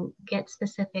people who get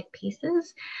specific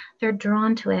pieces, they're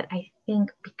drawn to it, I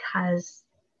think, because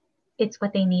it's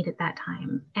what they need at that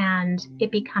time. And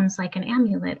it becomes like an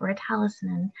amulet or a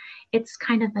talisman. It's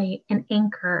kind of an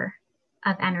anchor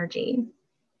of energy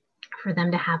for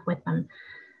them to have with them.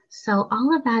 So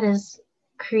all of that is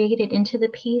created into the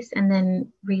piece and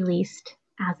then released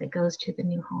as it goes to the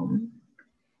new home.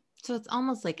 So it's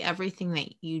almost like everything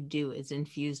that you do is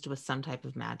infused with some type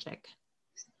of magic.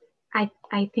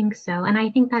 I think so. And I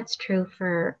think that's true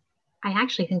for, I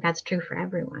actually think that's true for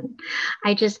everyone.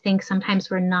 I just think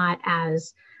sometimes we're not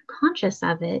as conscious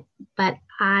of it, but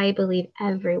I believe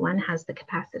everyone has the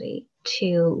capacity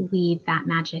to weave that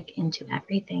magic into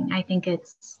everything. I think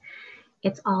it's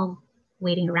all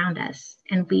waiting around us.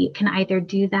 And we can either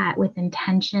do that with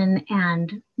intention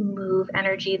and move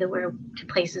energy that we're to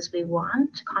places we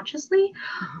want consciously,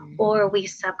 Mm-hmm. or we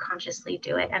subconsciously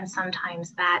do it. And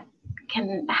sometimes that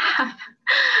can have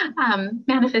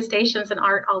manifestations and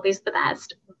aren't always the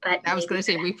best, but I was going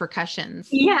maybe, to say repercussions.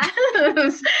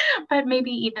 yes, but maybe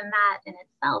even that in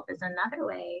itself is another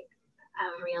way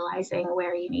of realizing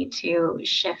where you need to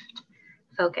shift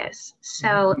focus.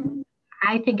 So Mm-hmm.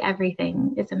 I think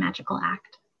everything is a magical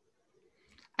act.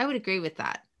 I would agree with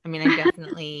that. I mean, I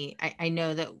definitely, I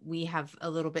know that we have a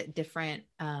little bit different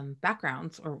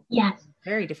backgrounds or Yes,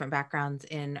 very different backgrounds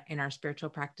in our spiritual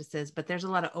practices, but there's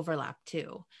a lot of overlap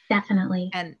too.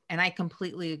 definitely. And I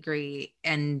completely agree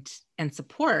and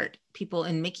support people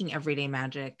in making everyday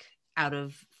magic out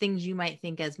of things you might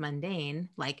think as mundane,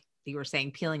 like you were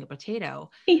saying, peeling a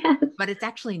potato, Yes, but it's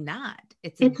actually not.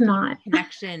 It's a it's deep not.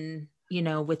 connection,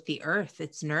 with the earth.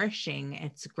 It's nourishing,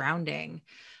 it's grounding.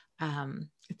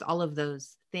 It's all of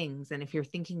those things. And if you're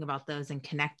thinking about those and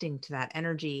connecting to that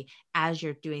energy as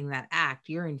you're doing that act,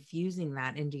 you're infusing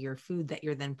that into your food that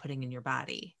you're then putting in your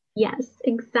body. Yes,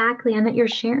 exactly. And that you're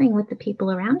sharing with the people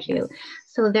around you. Yes.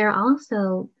 So they're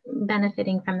also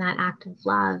benefiting from that act of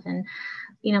love. And,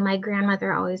 my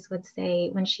grandmother always would say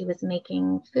when she was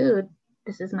making food,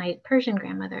 this is my Persian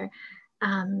grandmother,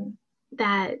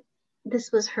 that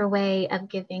this was her way of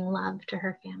giving love to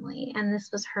her family. And this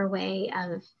was her way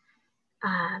of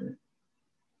um,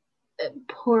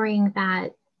 pouring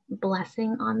that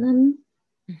blessing on them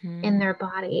Mm-hmm. in their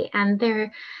body. And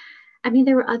there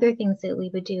were other things that we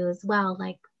would do as well.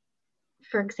 Like,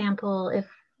 for example,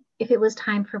 if it was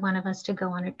time for one of us to go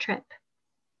on a trip,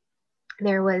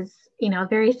 there was, a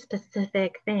very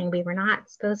specific thing. We were not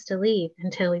supposed to leave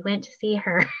until we went to see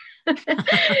her.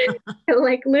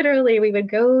 Like literally, we would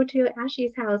go to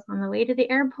Ashley's house on the way to the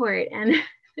airport, and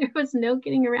there was no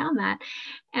getting around that.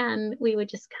 And we would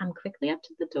just come quickly up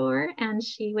to the door, and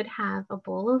she would have a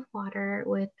bowl of water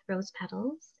with rose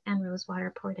petals and rose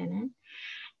water poured in it.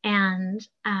 And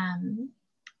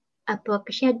a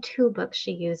book. She had two books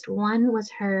she used. One was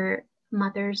her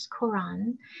mother's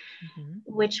Quran, Mm-hmm.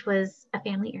 which was a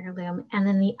family heirloom. And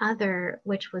then the other,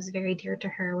 which was very dear to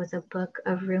her, was a book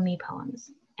of Rumi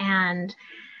poems. And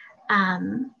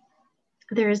um,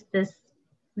 there's this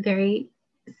very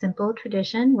simple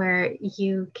tradition where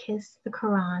you kiss the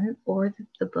Quran or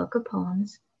the book of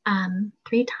poems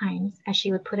 3 times as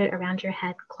she would put it around your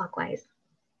head clockwise.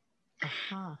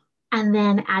 Uh-huh. And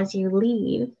then as you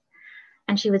leave,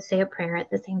 and she would say a prayer at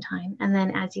the same time. And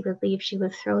then as you would leave, she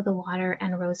would throw the water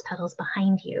and rose petals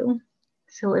behind you.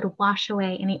 So it would wash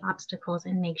away any obstacles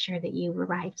and make sure that you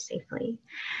arrived safely.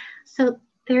 So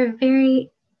they're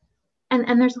very,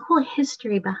 and there's a whole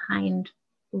history behind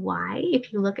why,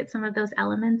 if you look at some of those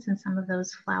elements and some of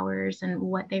those flowers and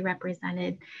what they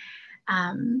represented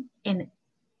in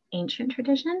ancient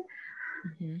tradition.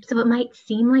 Mm-hmm. So it might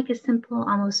seem like a simple,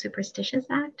 almost superstitious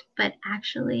act, but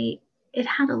actually it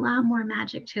had a lot more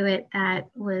magic to it that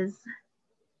was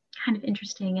kind of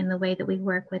interesting in the way that we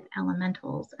work with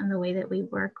elementals and the way that we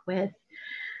work with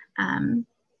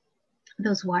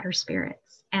those water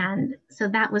spirits. And so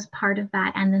that was part of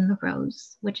that. And then the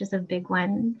rose, which is a big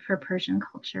one for Persian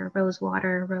culture, rose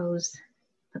water, rose,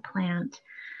 the plant.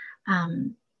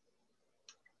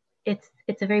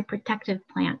 It's a very protective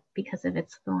plant because of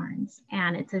its thorns,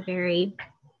 and it's a very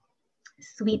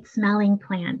sweet smelling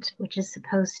plant, which is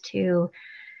supposed to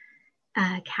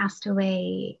cast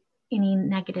away any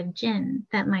negative jinn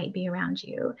that might be around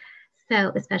you.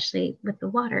 So especially with the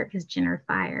water, because jinn are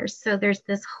fire. So there's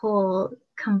this whole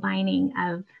combining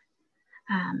of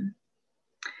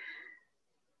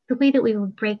the way that we will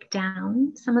break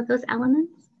down some of those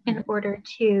elements in order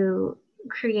to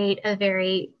create a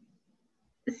very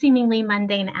seemingly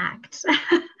mundane act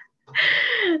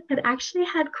that actually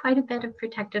had quite a bit of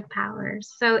protective power.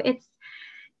 So it's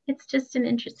just an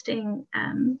interesting,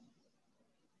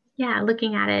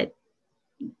 looking at it,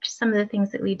 some of the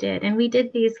things that we did. And we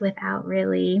did these without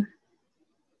really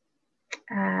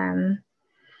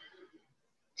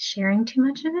sharing too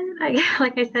much of it.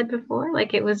 Like I said before,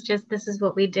 like it was just, this is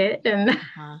what we did. And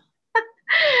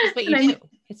it's what you do.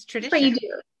 It's tradition. What you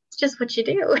do. It's just what you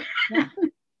do. Yeah.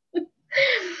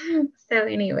 So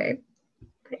anyway,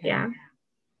 yeah.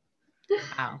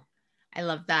 Wow. I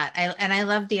love that. I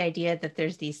love the idea that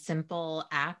there's these simple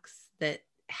acts that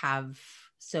have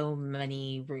so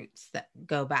many roots that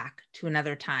go back to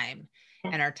another time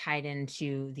and are tied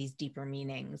into these deeper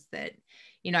meanings that,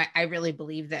 you know, I really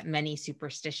believe that many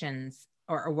superstitions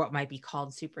or what might be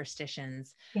called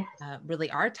superstitions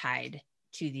really are tied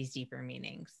to these deeper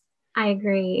meanings. I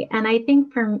agree. And I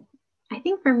think for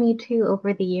me too,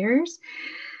 over the years,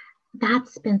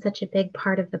 that's been such a big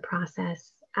part of the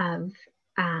process of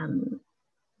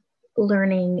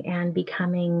learning and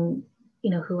becoming,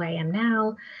 you know, who I am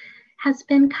now, has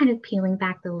been kind of peeling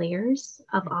back the layers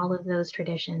of all of those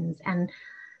traditions. And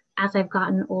as I've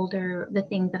gotten older, the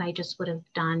things that I just would have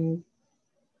done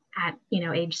at, you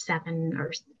know, age 7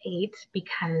 or 8,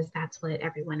 because that's what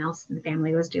everyone else in the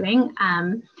family was doing.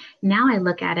 Now I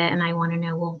look at it and I want to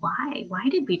know, well, why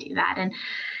did we do that?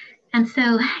 And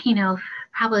so, you know,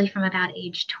 probably from about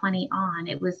age 20 on,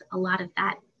 it was a lot of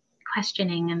that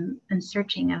questioning and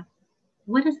searching of,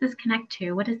 what does this connect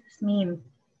to? What does this mean?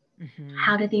 Mm-hmm.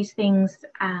 How do these things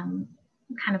kind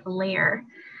of layer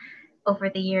over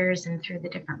the years and through the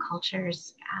different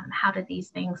cultures? How do these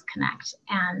things connect?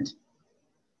 And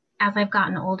as I've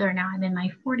gotten older, now I'm in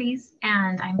my 40s,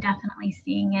 and I'm definitely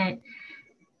seeing it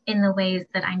in the ways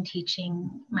that I'm teaching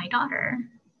my daughter.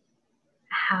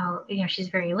 How, you know, she's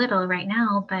very little right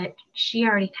now, but she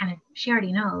already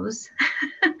knows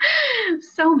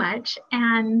so much,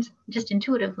 and just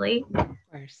intuitively. Of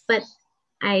course. But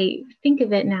I think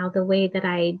of it now the way that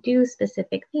I do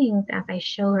specific things, as I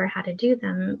show her how to do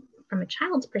them from a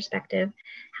child's perspective,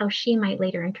 how she might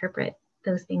later interpret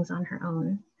those things on her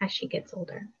own as she gets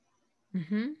older.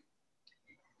 Mm-hmm.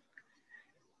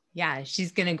 Yeah,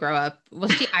 she's going to grow up. Well,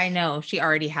 I know she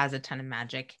already has a ton of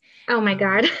magic. Oh my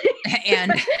God.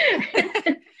 And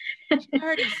she's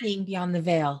already seeing beyond the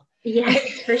veil.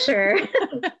 Yes, for sure.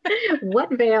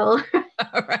 What veil?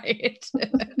 All right.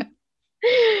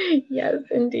 Yes,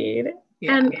 indeed.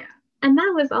 Yeah. And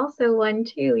that was also one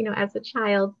too, you know, as a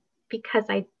child, because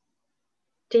I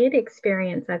did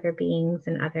experience other beings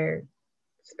and other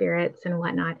spirits and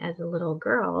whatnot as a little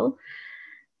girl.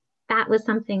 That was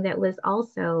something that was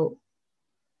also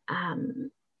um,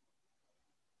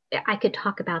 I could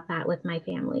talk about that with my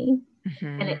family,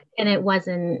 Mm-hmm. and it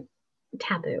wasn't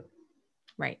taboo.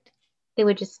 Right. They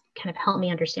would just kind of help me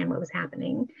understand what was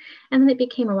happening, and then it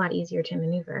became a lot easier to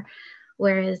maneuver.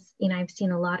 Whereas, I've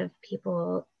seen a lot of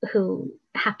people who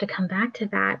have to come back to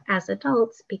that as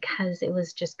adults because it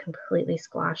was just completely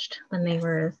squashed when they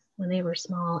Yes. were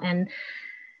small, and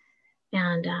they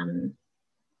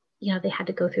had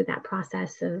to go through that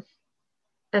process of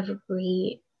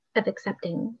re of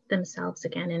accepting themselves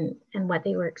again and what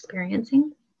they were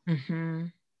experiencing. Mm-hmm.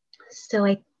 So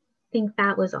I think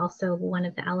that was also one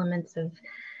of the elements of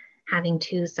having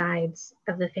two sides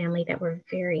of the family that were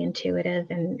very intuitive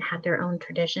and had their own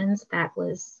traditions that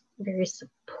was very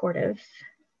supportive.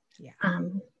 Yeah.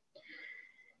 Um,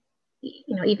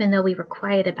 even though we were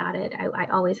quiet about it, I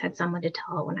always had someone to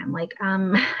tell when I'm like,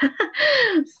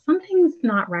 something's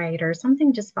not right, or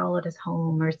something just followed us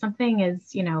home, or something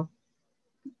is,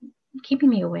 keeping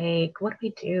me awake. What do we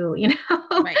do?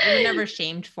 Right. You were never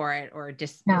shamed for it or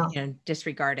No.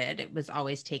 disregarded. It was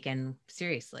always taken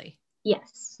seriously.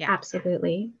 Yes, Yeah.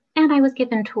 absolutely. And I was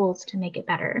given tools to make it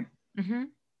better. Mm-hmm.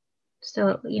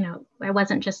 So, I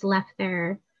wasn't just left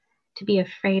there to be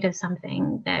afraid of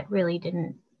something that really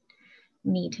didn't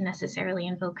need to necessarily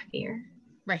invoke fear.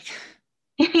 Right.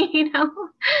 you know?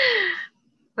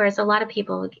 Whereas a lot of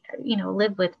people,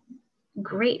 live with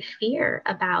great fear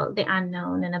about the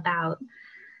unknown and about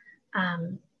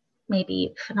um,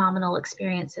 maybe phenomenal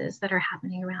experiences that are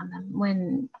happening around them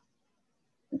when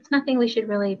it's nothing we should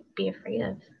really be afraid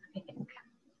of, I think.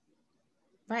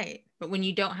 Right. But when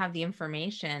you don't have the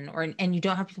information and you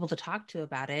don't have people to talk to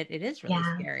about it, it is really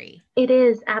Yeah, scary. it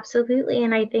is absolutely.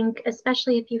 And I think,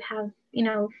 especially if you have,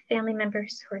 family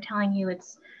members who are telling you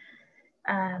it's,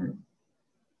 um,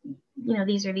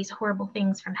 these are these horrible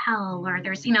things from hell, or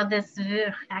there's, this, that's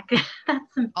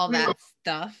All really that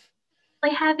stuff.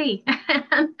 heavy.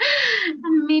 And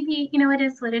maybe, it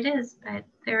is what it is, but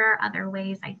there are other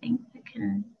ways I think that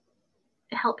can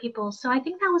help people. So I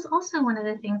think that was also one of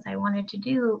the things I wanted to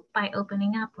do by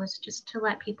opening up, was just to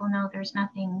let people know there's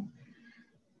nothing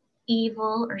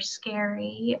evil or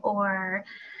scary or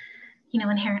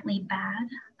inherently bad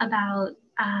about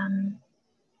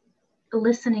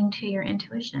listening to your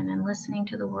intuition and listening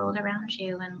to the world around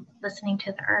you and listening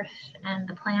to the earth and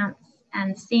the plants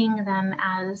and seeing them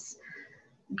as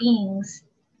beings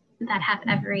that have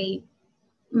every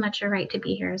much a right to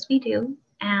be here as we do,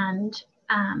 and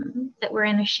that we're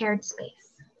in a shared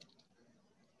space.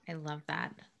 I love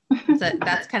that.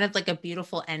 That's kind of like a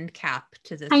beautiful end cap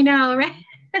to this. I know, right?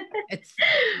 It's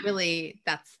really,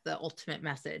 that's the ultimate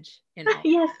message in all.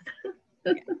 Yes.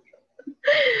 Yeah.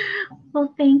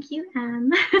 Well, thank you,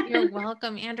 Em. You're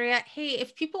welcome, Andrea. Hey,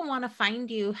 if people want to find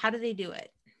you, how do they do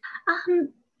it?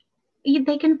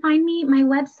 They can find me. My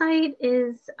website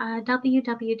is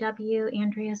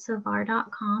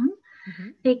www.andreasavar.com. Mm-hmm.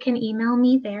 They can email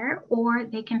me there, or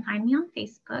they can find me on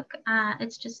Facebook.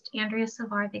 It's just Andrea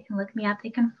Savar. They can look me up.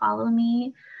 They can follow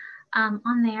me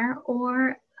on there.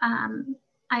 Or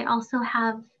I also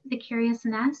have The Curious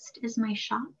Nest is my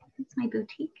shop. It's my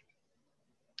boutique.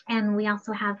 And we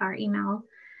also have our email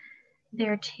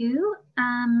there too.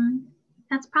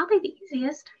 That's probably the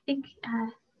easiest. I think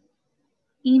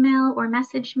email or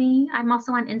message me. I'm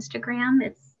also on Instagram.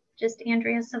 It's just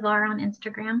Andrea Savar on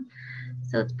Instagram.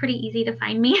 So it's pretty easy to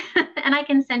find me. And I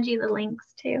can send you the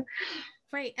links too.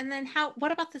 Right. And then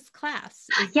what about this class?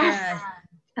 Yes.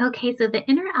 Okay. So the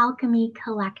Inner Alchemy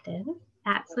Collective,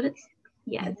 that's what it's,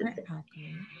 yes. Inner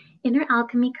Alchemy. Inner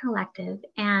Alchemy Collective.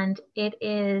 And it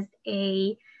is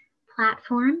a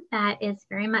platform that is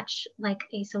very much like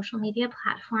a social media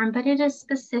platform, but it is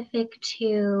specific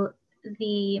to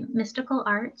the mystical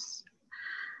arts.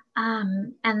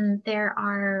 And there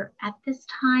are, at this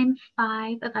time,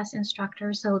 5 of us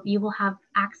instructors. So you will have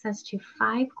access to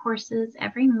 5 courses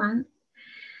every month.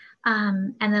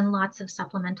 And then lots of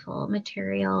supplemental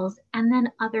materials, and then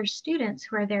other students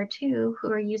who are there too, who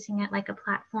are using it like a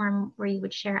platform where you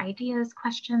would share ideas,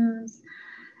 questions,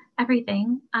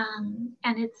 everything. And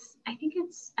I think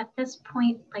it's at this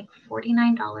point like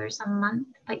 $49 a month,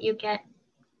 but you get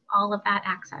all of that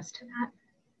access to that.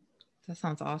 That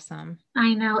sounds awesome.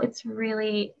 I know, it's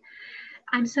really,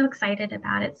 I'm so excited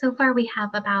about it. So far we have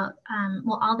about,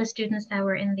 all the students that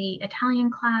were in the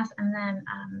Italian class, and then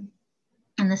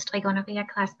in the Stregonovia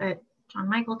class that John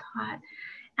Michael taught,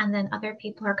 and then other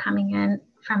people are coming in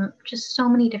from just so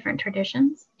many different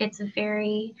traditions. It's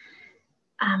very,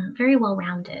 very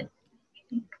well-rounded, I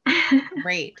think.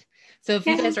 Great. So if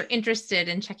you guys are interested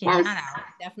in checking Yes. that out,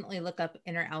 definitely look up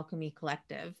Inner Alchemy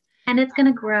Collective. And it's going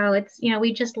to grow. It's,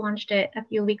 we just launched it a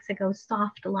few weeks ago,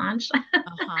 soft launch,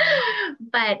 Uh-huh.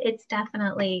 but it's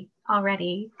definitely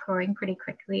already growing pretty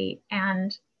quickly.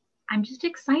 And I'm just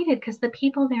excited because the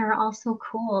people there are all so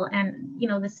cool. And,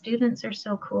 the students are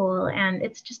so cool. And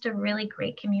it's just a really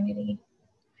great community.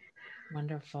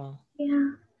 Wonderful.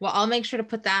 Yeah. Well, I'll make sure to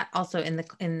put that also in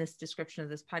this description of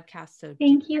this podcast. So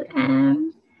thank you,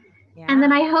 Em. Yeah. And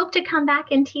then I hope to come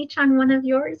back and teach on one of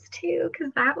yours too,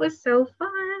 because that was so fun.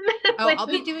 Oh, I'll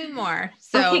be doing more.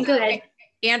 So okay, good.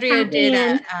 Andrea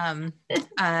did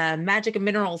a magic and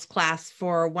minerals class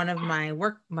for one of my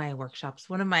workshops,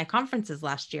 one of my conferences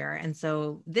last year. And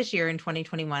so this year in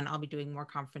 2021, I'll be doing more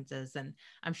conferences, and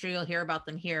I'm sure you'll hear about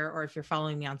them here, or if you're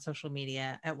following me on social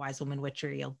media at Wise Woman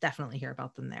Witchery, you'll definitely hear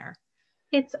about them there.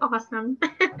 It's awesome.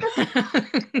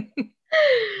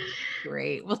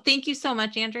 Great. Well, thank you so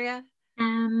much, Andrea.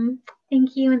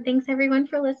 Thank you. And thanks everyone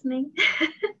for listening.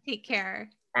 Take care.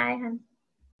 Bye, hon.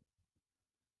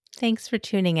 Thanks for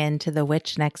tuning in to The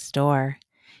Witch Next Door.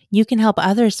 You can help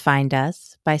others find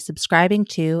us by subscribing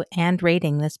to and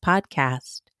rating this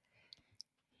podcast.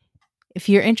 If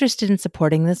you're interested in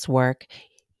supporting this work,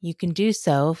 you can do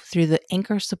so through the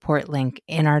Anchor support link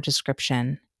in our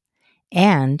description.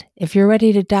 And if you're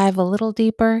ready to dive a little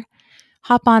deeper,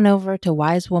 hop on over to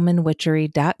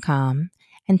wisewomanwitchery.com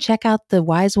and check out the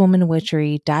Wise Woman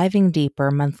Witchery Diving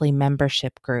Deeper monthly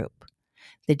membership group.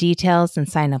 The details and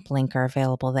sign up link are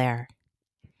available there.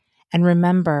 And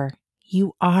remember,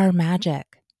 you are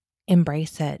magic.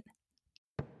 Embrace it.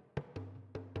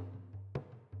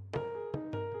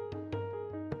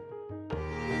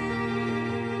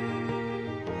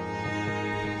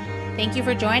 Thank you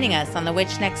for joining us on The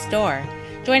Witch Next Door.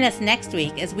 Join us next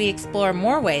week as we explore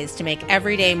more ways to make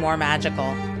every day more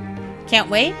magical. Can't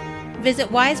wait? Visit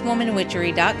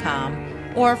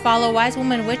wisewomanwitchery.com or follow Wise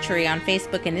Woman Witchery on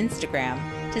Facebook and Instagram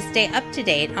to stay up to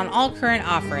date on all current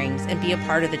offerings and be a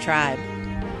part of the tribe.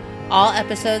 All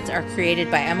episodes are created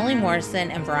by Emily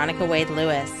Morrison and Veronica Wade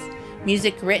Lewis.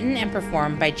 Music written and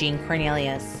performed by Jean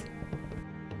Cornelius.